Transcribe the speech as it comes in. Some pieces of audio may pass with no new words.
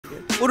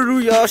What do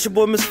y'all? It's your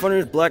boy Mr.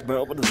 Funny Black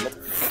Man.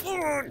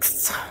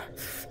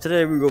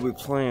 Today we're gonna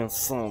be playing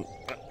some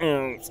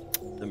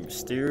the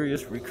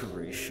mysterious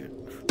recreation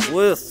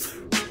with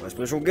my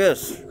special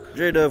guest,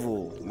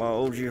 JDevil, my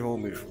OG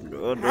homie from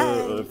the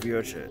other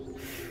VR chat.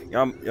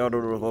 Y'all know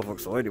those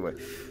motherfuckers. So anyway,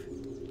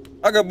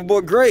 I got my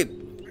boy Grape.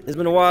 It's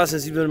been a while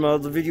since he's been in my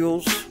other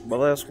videos. My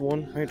last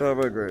one, I ain't talking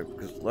about Grape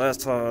because last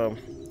time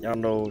y'all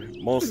know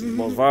most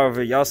viral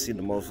video y'all seen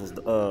the most was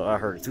the I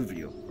Heard It 2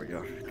 video where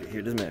y'all can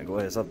hear this man go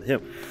ahead and something to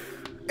him.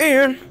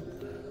 And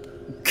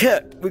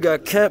Cat, we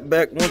got Cat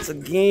back once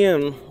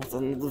again with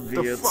another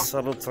video.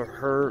 Shout out to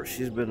her.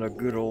 She's been a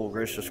good old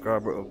great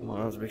subscriber of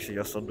mine. Make sure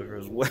y'all sub to her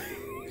as well.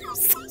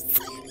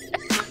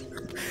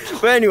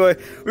 But anyway,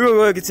 we're gonna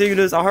go ahead and continue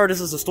this. I heard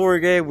this is a story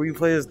game where you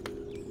play as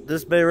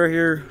this man right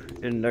here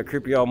and that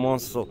creepy out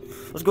monster. So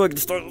let's go ahead and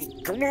get started.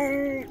 Come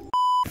on.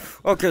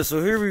 Okay,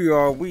 so here we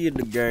are. We in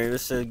the game. It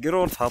says get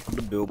on top of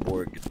the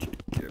billboard, get your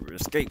camera,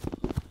 escape.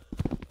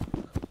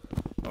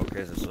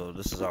 Okay, so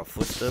this is our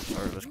footsteps.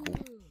 Alright, that's cool.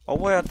 Oh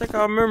wait, I think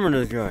I remember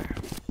this guy.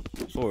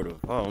 Sort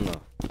of. I don't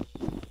know. I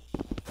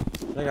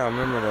think I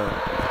remember that.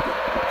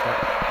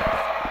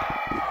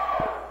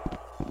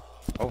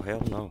 Oh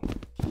hell no.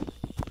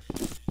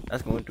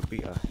 That's going to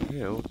be a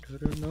hell to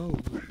the nose.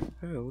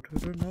 Hell to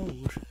the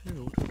nose.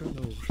 Hell to the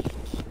nose.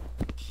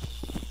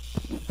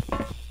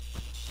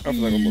 I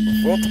feel like I'm about to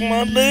fall to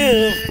my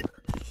death.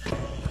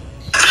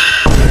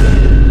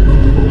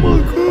 Oh my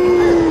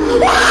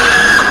god.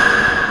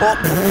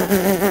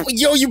 Oh.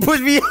 Yo, you put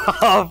me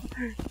off.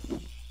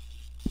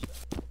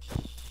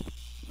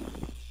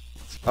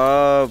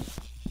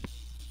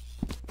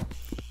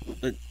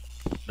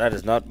 That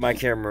is not my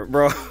camera,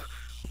 bro.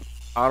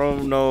 I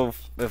don't know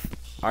if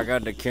I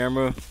got the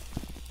camera,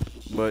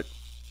 but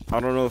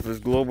I don't know if it's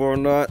global or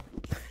not.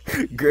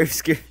 Grape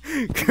skin.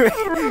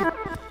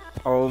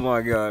 Oh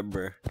my god,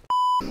 bro.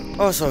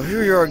 Oh, so here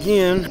we are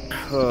again.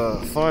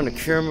 Find the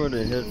camera,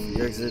 then hit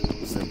the exit.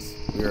 Since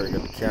we already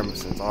got the camera,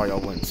 since all y'all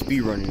went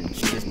speedrunning and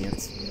shit.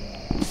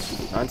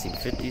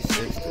 1956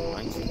 to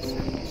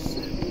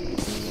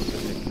 1977.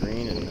 Look at the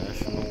green and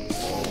national.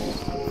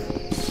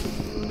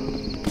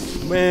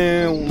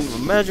 Man,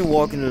 imagine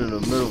walking in the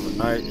middle of the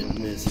night and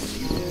this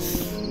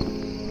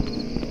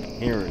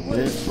hearing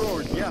this. What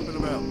are you yapping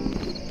about?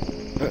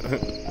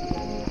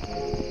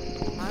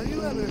 Have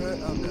you ever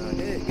heard of the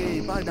gay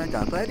Five Nights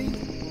at Freddy's?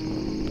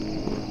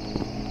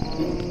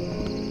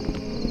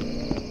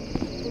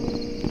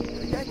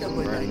 That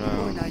was Right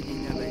now.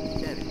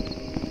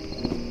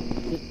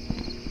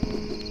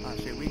 1997. Oh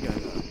shit, we gotta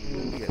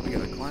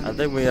climb. I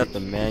think we have to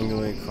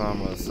manually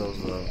climb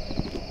ourselves up.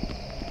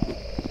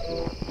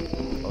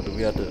 Oh, do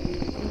we have to?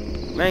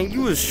 Man,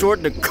 you was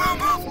short to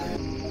come up.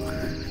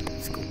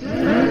 Let's go.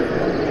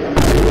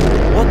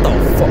 What the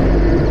fuck?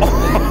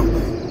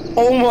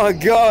 Oh my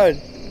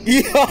god.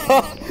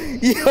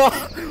 Yo,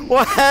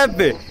 what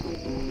happened?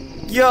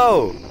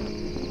 Yo,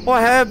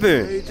 what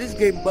happened? Hey, this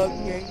game bugged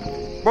me.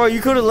 Bro,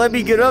 you could have let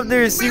me get up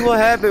there and see what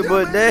happened,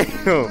 but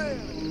damn.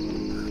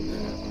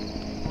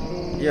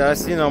 Yeah, I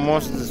seen our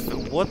monsters.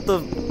 What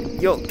the?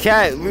 Yo,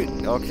 Cat.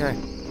 Okay.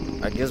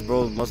 I guess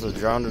bro must have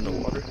drowned in the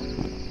water.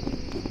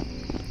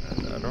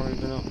 I don't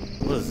even know.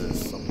 What is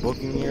this? A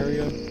booking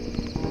area?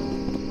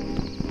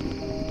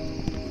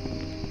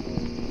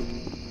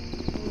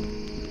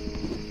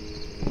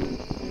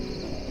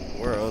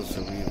 Where else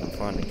should we even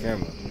find the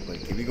camera?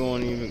 Like, can we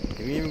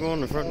even go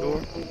in the front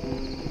door?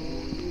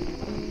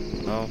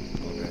 No?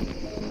 Okay.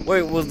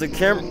 Wait, was the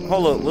camera,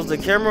 hold up, was the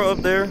camera up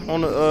there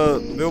on the,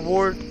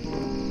 billboard?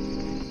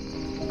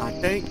 I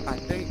think.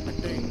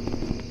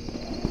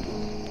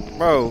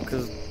 Bro,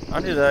 cause I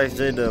need to ask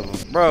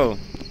JDevil. Bro,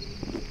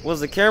 was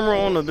the camera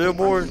on the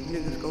billboard?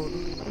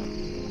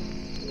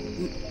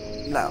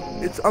 No,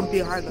 it's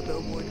behind the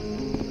billboard.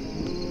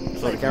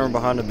 So the camera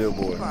behind the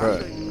billboard,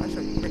 bro. I'll show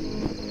you.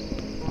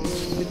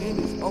 The game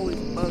is always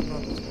bugged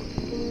on this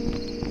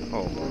one.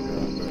 Oh my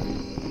god, bro.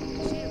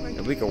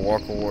 If we can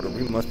walk on water,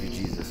 we must be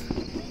Jesus.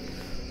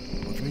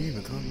 Oh, can we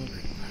even climb up here?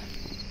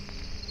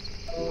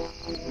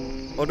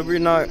 Oh, did we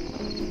not?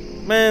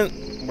 Man,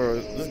 bro,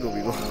 this is gonna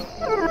be long.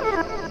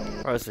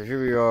 Alright, so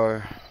here we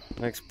are.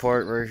 Next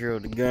part right here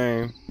of the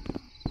game.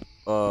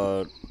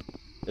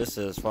 It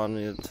says find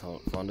the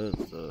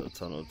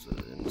tunnel to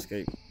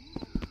escape.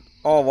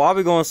 Oh, why are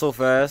we going so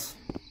fast?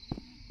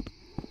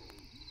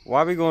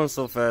 Why are we going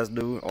so fast,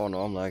 dude? Oh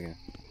no, I'm lagging.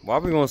 Why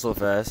are we going so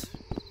fast?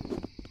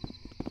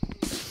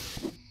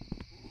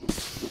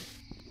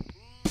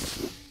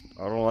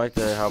 I don't like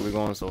that, how we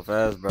going so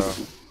fast, bro.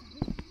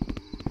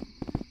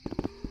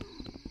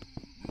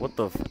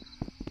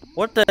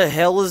 What the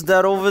hell is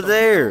that over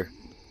there?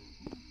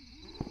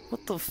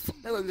 What the fuck?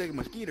 That looks like a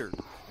mosquito.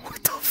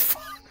 What the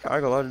fuck? I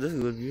ain't gonna lie, this is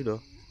a good view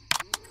though.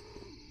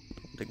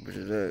 Take a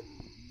picture of that.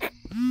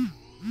 Oh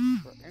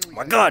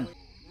my god!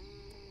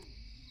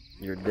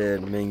 You're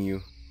dead,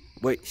 Mingyu.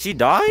 Wait, she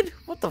died?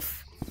 What the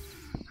f-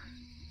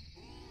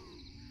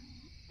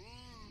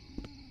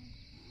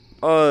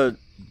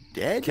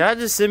 Dead? Can I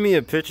just send me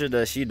a picture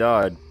that she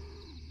died?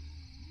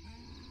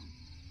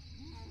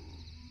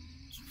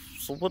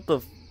 So what the,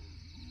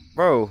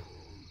 bro?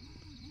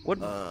 What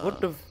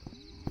the?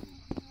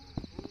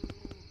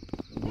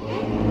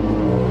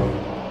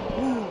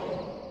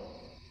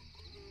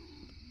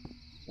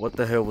 What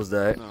the hell was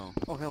that? No.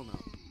 Oh hell no.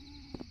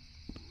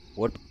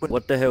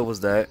 What the hell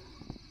was that?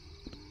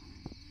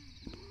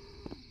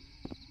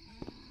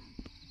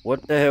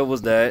 What the hell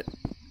was that?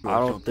 I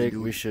don't think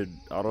we should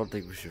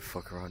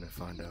fuck around and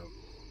find out.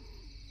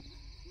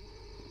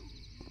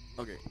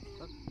 Okay.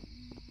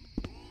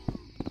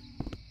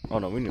 Oh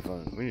no, we need to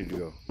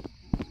go.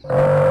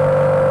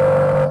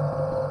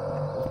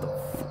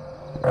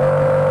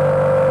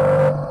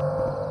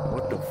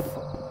 What the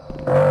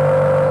fuck? Oh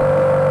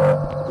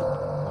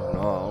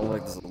no, I don't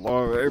like this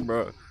alarm. Hey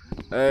bro.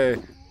 Hey,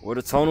 where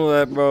the tunnel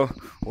at, bro?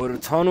 Where the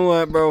tunnel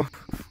at, bro?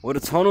 Where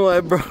the tunnel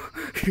at, bro?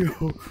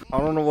 Yo, I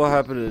don't know what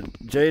happened to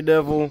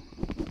JDevil.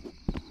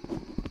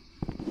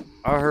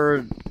 I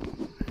heard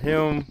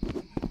him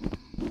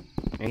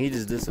and he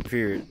just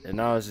disappeared, and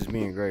now it's just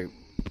me and Grape.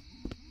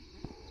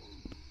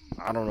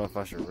 I don't know if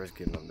I should risk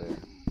getting up there.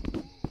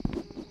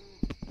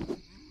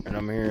 And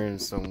I'm hearing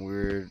some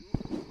weird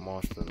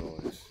monster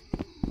noise.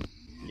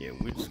 Yeah,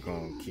 we're just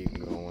gonna keep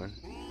going.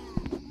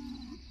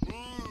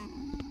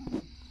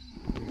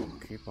 We're gonna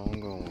keep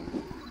on going.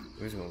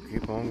 We're just gonna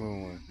keep on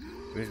going.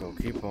 We're just gonna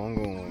keep on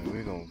going.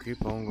 We're gonna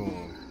keep on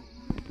going.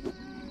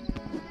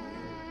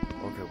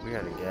 Okay, we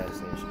at a gas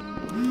station.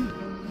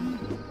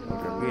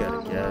 Okay, we at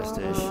a gas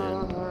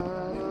station.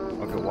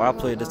 Okay, why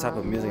play this type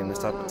of music in this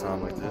type of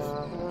time like this?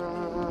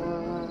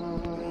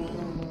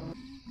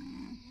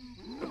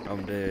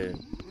 I'm dead.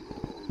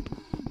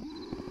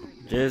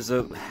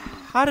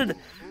 How did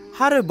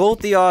both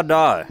of y'all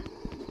die?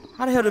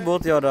 How the hell did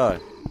both of y'all die?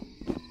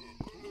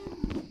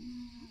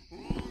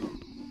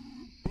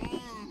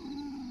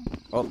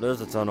 Oh, there's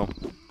the tunnel.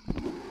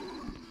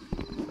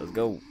 Let's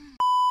go.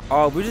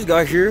 We just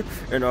got here,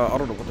 and I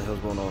don't know what the hell's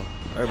going on.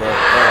 Everybody,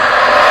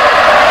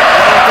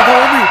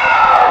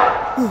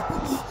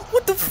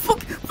 what the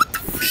fuck? What the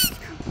freak?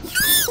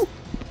 Yo!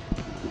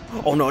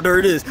 Oh no, there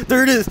it is.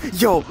 There it is.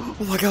 Yo,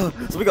 oh my god.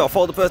 So we gotta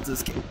follow past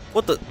this.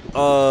 What the?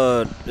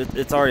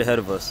 It's already ahead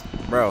of us,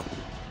 bro.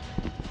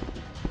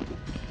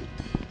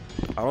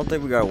 I don't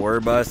think we gotta worry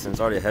about it since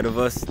it's already ahead of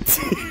us.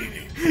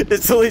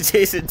 It's only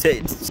chasing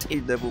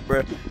JDevil,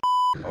 bro.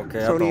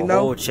 Okay, So after the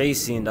whole chase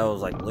scene, that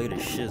was like late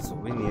as shit, so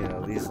we need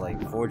at least like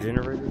 4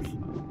 generators.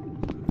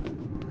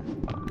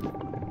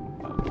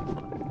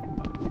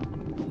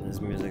 This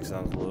music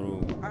sounds a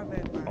little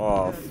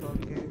off.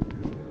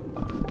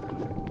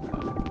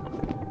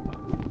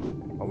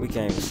 Oh, we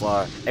can't even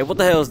slide. Hey, what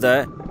the hell is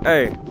that?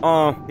 Hey,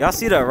 y'all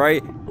see that,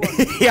 right?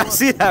 Y'all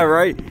see that,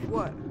 right?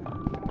 What?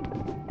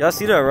 Y'all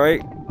see that,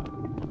 right?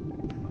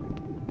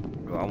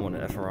 Bro, I want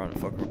to F around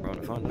and fuck around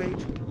and find out.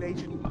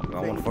 Do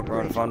I want to fuck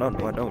around and find out?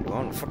 No, I don't. Do I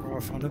want to fuck around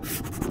and find out?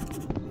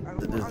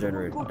 This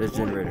generator. This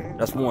generator.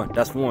 That's one.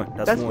 That's one.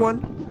 That's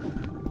one.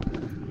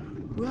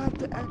 You have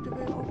to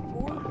activate all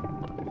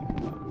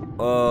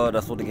 4?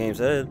 That's what the game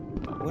said.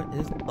 What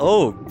is?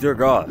 Oh, dear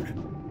God.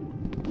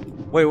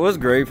 Wait, where's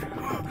Grape?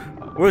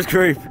 Where's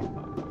Grape?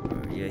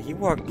 Yeah, he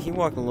walking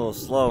a little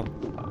slow.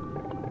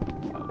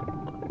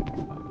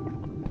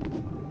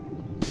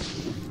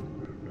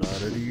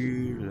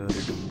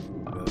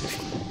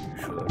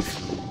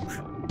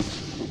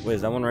 Wait,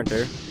 is that one right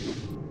there?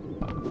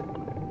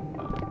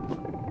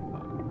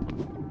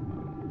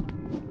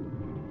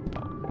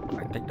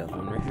 I think that's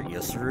one right here.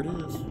 Yes, sir, it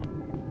is.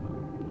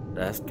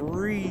 That's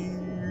 3.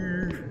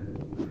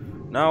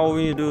 Now all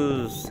we need to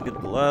do is get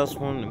the last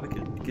one, and we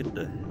can get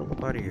the hell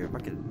up out of here. If I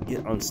could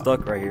get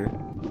unstuck right here.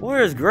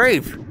 Where is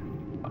Grape?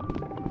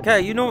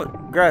 Cat, you know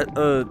what?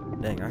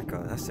 Dang,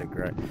 I said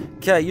Grape.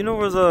 Cat, you know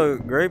where's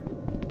Grape?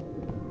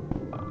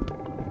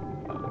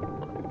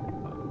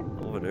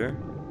 Over there.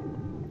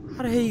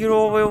 How the hell you get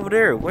all the way over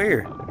there?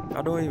 Where?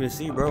 I don't even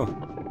see, bro.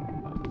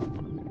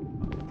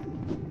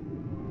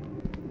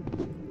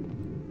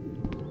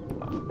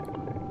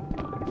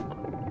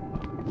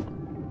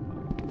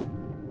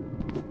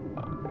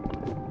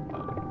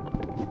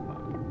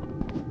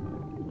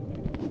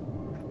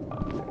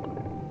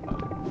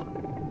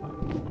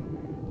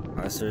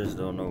 I seriously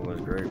don't know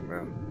what's Grape,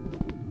 bro.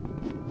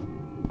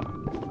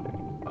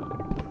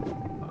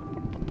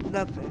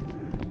 Nothing.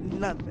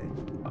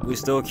 We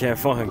still can't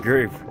find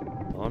Grape.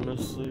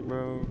 Honestly,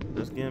 bro,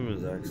 this game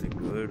is actually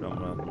good. I'm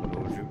not gonna go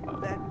with you.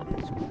 That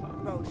bitch,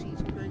 bro,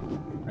 she's crazy.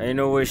 Ain't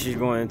no way she's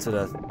going into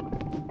that.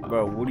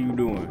 Bro, what are you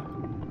doing?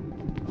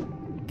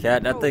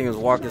 Cat, that thing is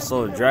walking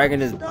slow,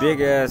 dragging his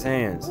big ass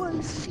hands. What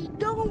is she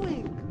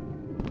doing?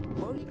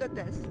 Bro, he got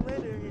that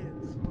slender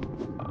hands.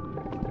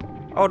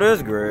 Oh,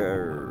 there's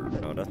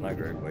Grape. No, that's not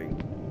Grape. Wait.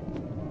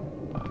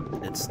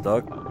 It's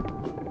stuck.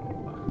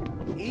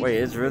 Wait,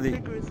 it's really.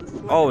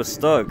 Oh, it's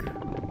stuck.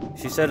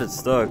 She said it's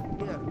stuck.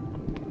 Yeah.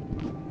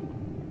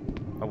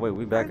 Oh, wait,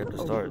 we back at the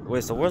start.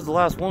 Wait, so where's the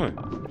last one?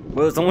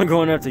 Well, it's only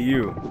going after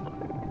you.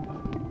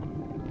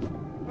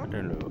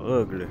 They're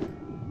ugly.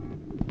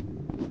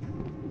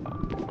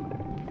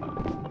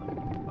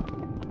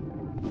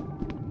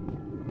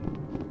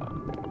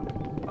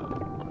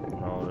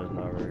 No, there's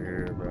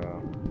here,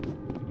 bro.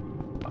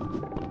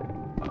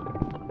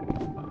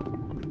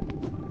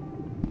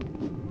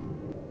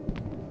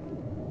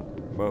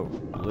 Bro,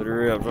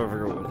 literally, I'm trying to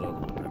figure out what's up,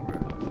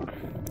 bro.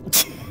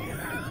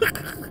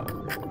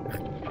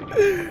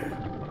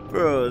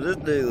 Bro, this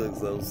thing looks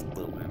so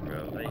stupid,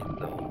 bro. Ain't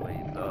no way,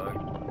 dog.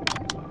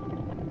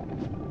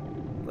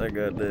 I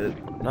got that.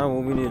 Now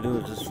what we need to do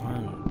is just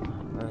find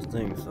the last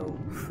thing. So,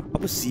 I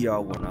will see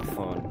y'all when I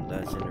find the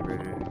last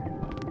generator.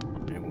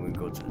 And when we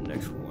go to the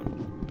next one.